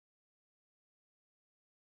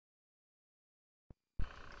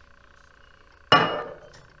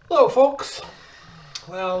Hello, folks.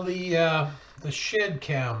 Well, the shed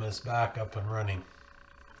cam is back up and running.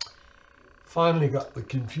 Finally got the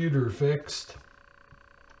computer fixed.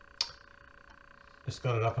 Just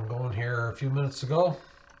got it up and going here a few minutes ago.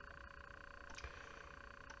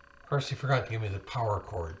 Of course, he forgot to give me the power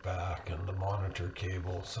cord back and the monitor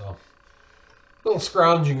cable, so a little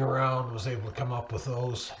scrounging around, was able to come up with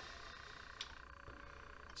those.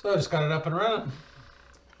 So I just got it up and running.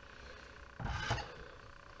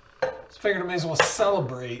 Just figured I may as well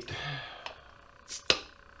celebrate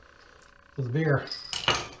with a beer.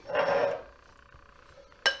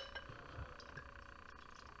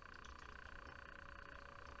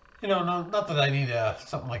 You know, not that I need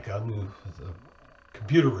something like a new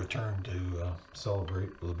computer return to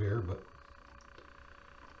celebrate with a beer, but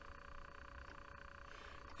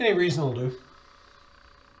any reason will do.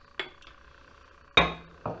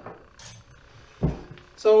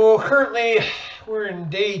 So currently we're in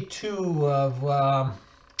day 2 of what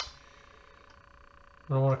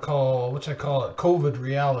I call it, COVID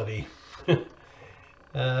reality.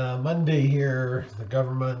 Monday here, the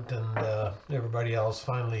government and everybody else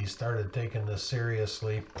finally started taking this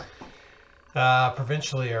seriously.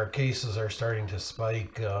 Provincially, our cases are starting to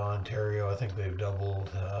spike. Ontario, I think they've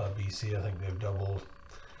doubled. BC, I think they've doubled.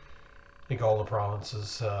 I think all the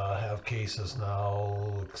provinces have cases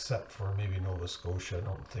now, except for maybe Nova Scotia. I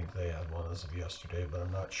don't think they had one as of yesterday, but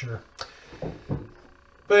I'm not sure.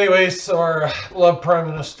 But anyways, so our beloved Prime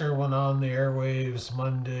Minister went on the airwaves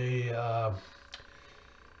Monday.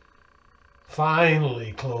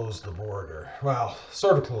 Finally closed the border. Well,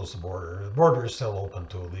 sort of closed the border. The border is still open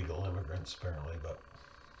to illegal immigrants, apparently, but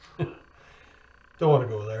don't want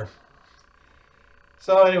to go there.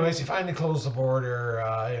 So anyways, he finally closed the border,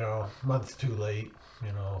 a month too late.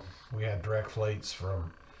 We had direct flights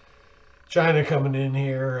from China coming in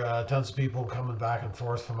here, tons of people coming back and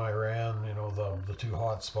forth from Iran, the two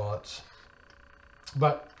hot spots.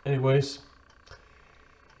 But anyways,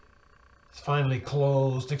 it's finally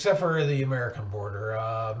closed, except for the American border.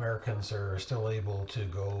 Americans are still able to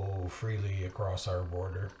go freely across our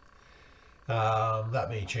border. That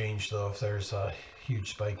may change, though, if there's a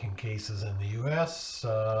huge spike in cases in the U.S.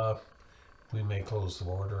 We may close the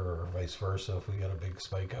border, or vice versa if we get a big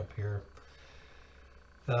spike up here.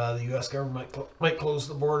 The U.S. government might close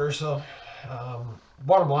the border. So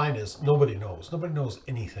bottom line is nobody knows. Nobody knows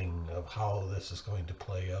anything of how this is going to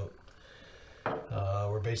play out.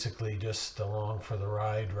 We're basically just along for the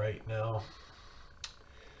ride right now.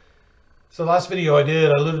 So last video I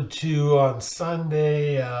alluded to on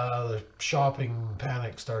Sunday, the shopping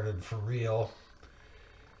panic started for real.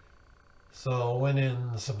 So went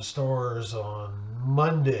in some stores on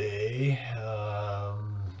Monday,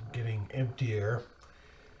 getting emptier.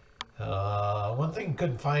 One thing I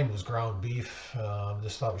couldn't find was ground beef.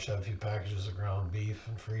 Just thought we should have a few packages of ground beef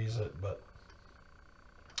and freeze it, but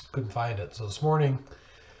couldn't find it. So this morning,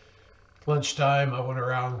 lunchtime, I went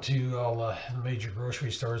around to all the major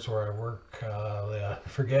grocery stores where I work.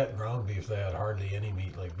 Forget ground beef, they had hardly any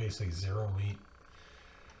meat, like basically zero meat.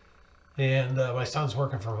 And my son's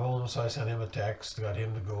working from home, so I sent him a text, got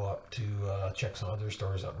him to go up to check some other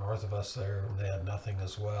stores up north of us there, and they had nothing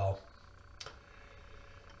as well.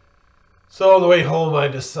 So on the way home, I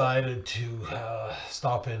decided to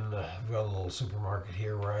stop in. We've got a little supermarket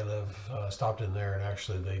here where I live. Stopped in there, and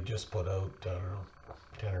actually they just put out, I don't know,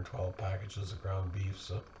 10 or 12 packages of ground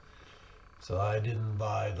beef. So I didn't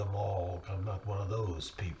buy them all. I'm not one of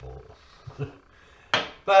those people.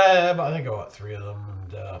 But I think I bought 3 of them,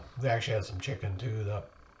 and they actually had some chicken too. That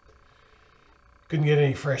couldn't get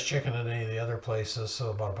any fresh chicken at any of the other places,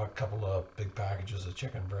 so bought a couple of big packages of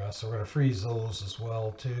chicken breasts. So we're going to freeze those as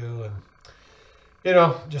well too, and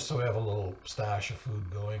just so we have a little stash of food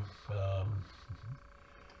going.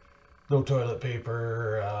 No toilet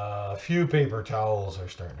paper. A few paper towels are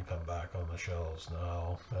starting to come back on the shelves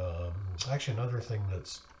now. Actually, another thing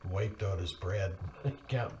that's wiped out is bread. You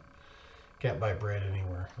can't buy bread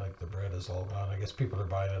anywhere. Like, the bread is all gone. I guess people are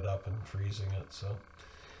buying it up and freezing it.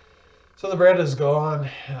 So the bread is gone.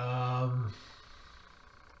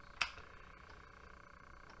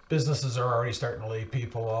 Businesses are already starting to lay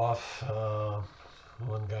people off.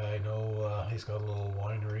 One guy I know, he's got a little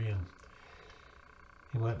winery, and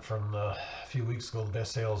he went from a few weeks ago, the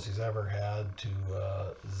best sales he's ever had, to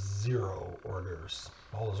 0 orders.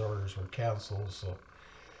 All his orders were canceled. So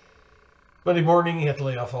Monday morning, he had to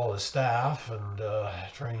lay off all his staff and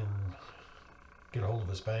try and get a hold of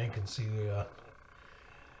his bank and see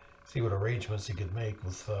what arrangements he could make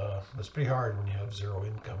with. It's pretty hard when you have 0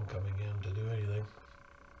 income coming in to do anything.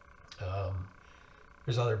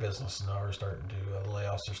 There's other businesses now are starting to, the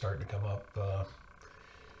layoffs are starting to come up.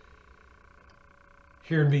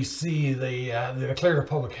 here in BC, they declared a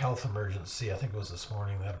public health emergency. I think it was this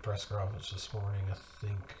morning. They had a press conference this morning. I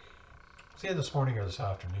think it's either this morning or this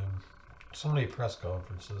afternoon. So many press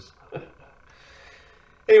conferences.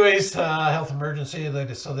 Anyways, health emergency.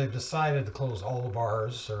 So they've decided to close all the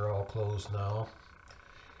bars. They're all closed now.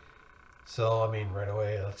 So I mean, right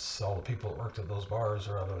away, that's all the people that worked at those bars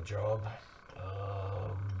are out of a job.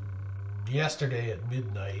 Yesterday at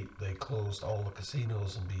midnight, they closed all the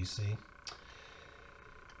casinos in BC.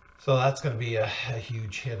 So that's going to be a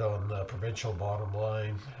huge hit on the provincial bottom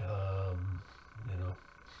line. You know,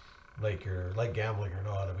 like gambling or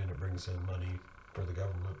not, I mean, it brings in money for the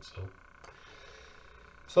government.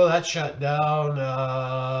 So that shut down.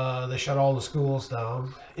 They shut all the schools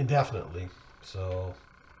down indefinitely. So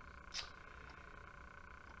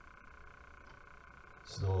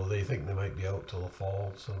they think they might be out till the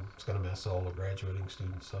fall. So it's going to mess all the graduating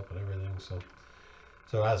students up and everything.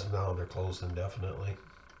 So as of now, they're closed indefinitely.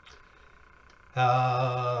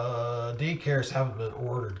 Daycares haven't been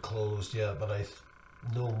ordered closed yet, but I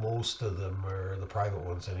know most of them are the private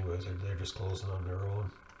ones anyways. They're just closing on their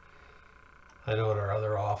own. I know at our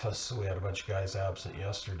other office we had a bunch of guys absent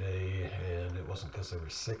yesterday, and it wasn't because they were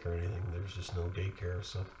sick or anything. There was just no daycare.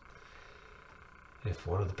 So if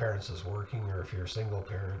one of the parents is working, or if you're a single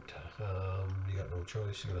parent, you got no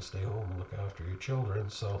choice. You got to stay home and look after your children.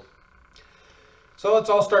 So it's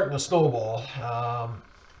all starting to snowball.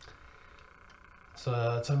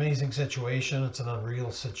 So it's an amazing situation. It's an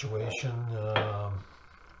unreal situation.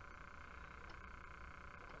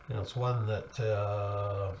 It's one that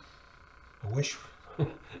I wish we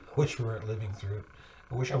weren't living through it.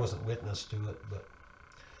 I wish I wasn't witness to it. But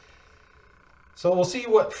so we'll see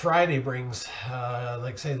what Friday brings.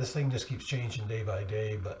 Like I say, this thing just keeps changing day by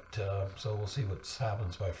day. But so we'll see what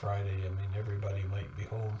happens by Friday. I mean, everybody might be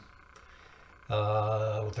home.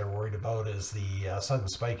 What they're worried about is the sudden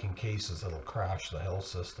spike in cases that'll crash the health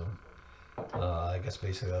system. I guess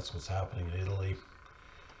basically that's what's happening in Italy.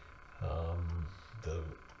 The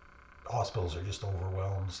hospitals are just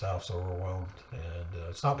overwhelmed, staff's overwhelmed, and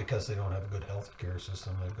it's not because they don't have a good health care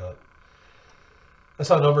system. I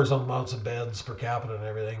saw numbers on amounts of beds per capita and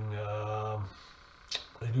everything.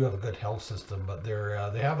 They do have a good health system, but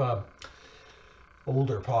they have a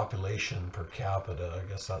older population per capita. I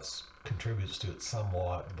guess that's contributes to it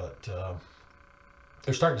somewhat, but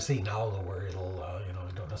they're starting to see now though where it'll you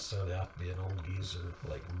don't necessarily have to be an old geezer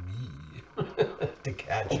like me to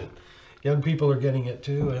catch it. Young people are getting it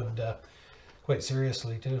too, and quite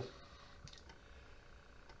seriously too.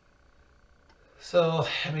 So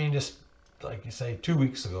I mean, just like you say, 2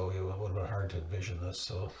 weeks ago it would have been hard to envision this,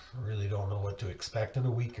 so I really don't know what to expect in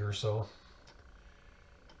a week or so.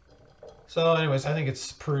 So anyways, I think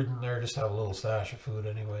it's prudent there just to have a little stash of food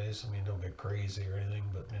anyways. I mean, don't get crazy or anything,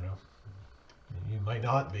 but you might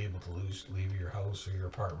not be able to leave your house or your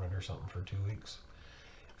apartment or something for 2 weeks.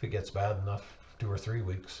 If it gets bad enough, 2 or 3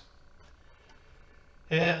 weeks.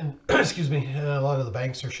 And, excuse me, a lot of the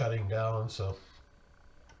banks are shutting down, so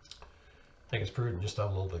I think it's prudent just to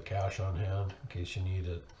have a little bit of cash on hand in case you need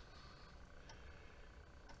it.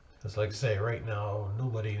 Because like I say, right now,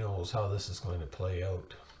 nobody knows how this is going to play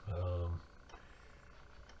out.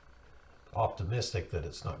 Optimistic that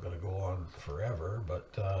it's not going to go on forever, but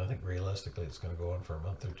I think realistically it's going to go on for a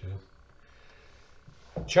month or two.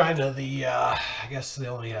 China, I guess they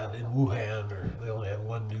only had in Wuhan, or they only had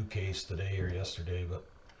one new case today or yesterday, but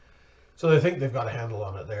so they think they've got a handle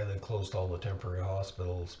on it there. They've closed all the temporary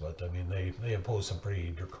hospitals, but I mean they imposed some pretty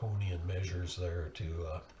draconian measures there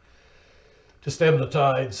to stem the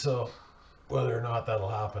tide. So whether or not that'll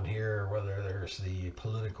happen here, whether there's the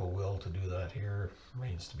political will to do that here,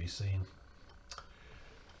 remains to be seen.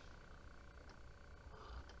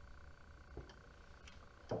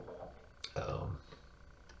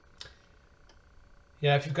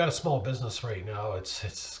 Yeah, if you've got a small business right now,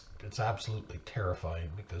 it's absolutely terrifying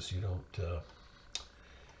because you don't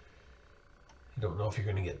know if you're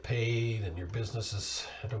going to get paid, and your business is,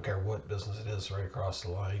 I don't care what business it is, right across the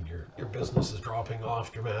line, your business is dropping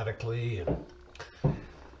off dramatically, and I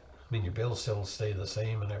mean your bills still stay the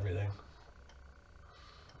same and everything.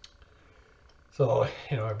 So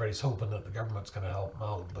everybody's hoping that the government's going to help them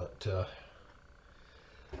out, but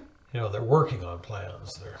they're working on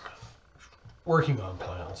plans. They're working on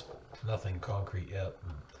plans, but nothing concrete yet.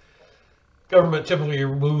 And government typically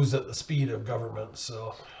moves at the speed of government,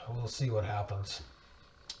 so we'll see what happens.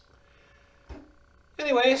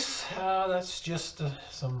 Anyways, that's just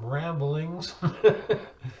some ramblings.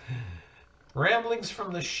 Ramblings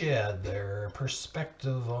from the shed, their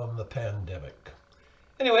perspective on the pandemic.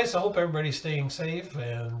 Anyways, I hope everybody's staying safe,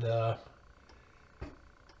 and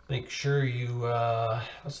make sure you,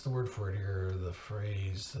 what's the word for it here? The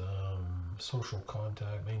phrase, social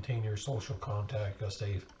contact. Maintain your social contact. Gotta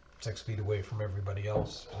stay 6 feet away from everybody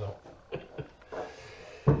else. So.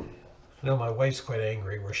 I know my wife's quite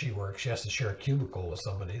angry where she works. She has to share a cubicle with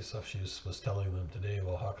somebody. So she was telling them today,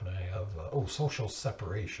 well, how can I have, social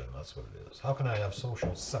separation. That's what it is. How can I have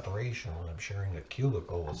social separation when I'm sharing a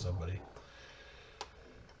cubicle with somebody?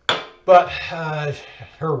 But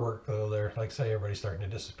her work, though, there, like I say, everybody's starting to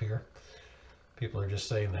disappear. People are just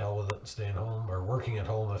saying the hell with it and staying home, or working at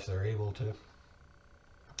home if they're able to.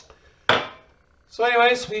 So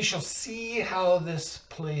anyways, we shall see how this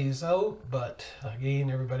plays out. But again,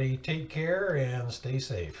 everybody take care and stay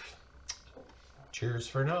safe. Cheers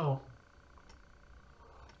for now.